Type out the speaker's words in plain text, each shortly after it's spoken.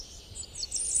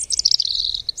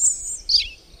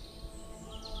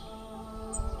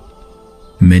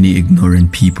Many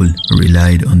ignorant people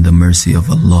relied on the mercy of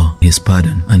Allah, His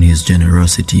pardon and His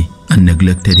generosity, and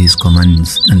neglected His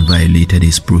commands and violated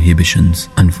His prohibitions,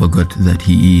 and forgot that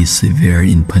He is severe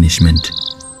in punishment.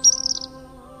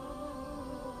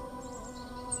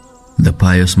 The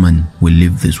pious man will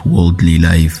live this worldly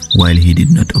life while he did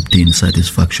not obtain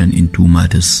satisfaction in two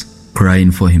matters,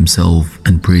 crying for himself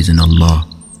and praising Allah.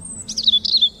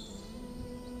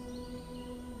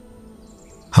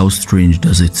 How strange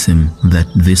does it seem that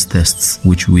these tests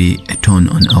which weigh a ton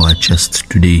on our chest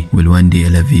today will one day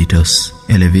elevate us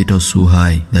so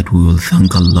high that we will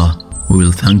thank Allah. We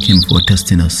will thank Him for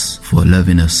testing us, for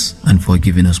loving us, and for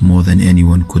giving us more than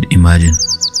anyone could imagine.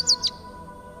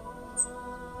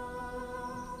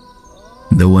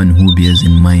 The one who bears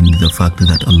in mind the fact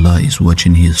that Allah is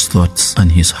watching his thoughts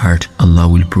and his heart, Allah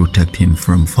will protect him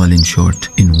from falling short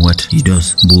in what he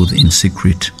does, both in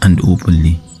secret and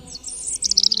openly.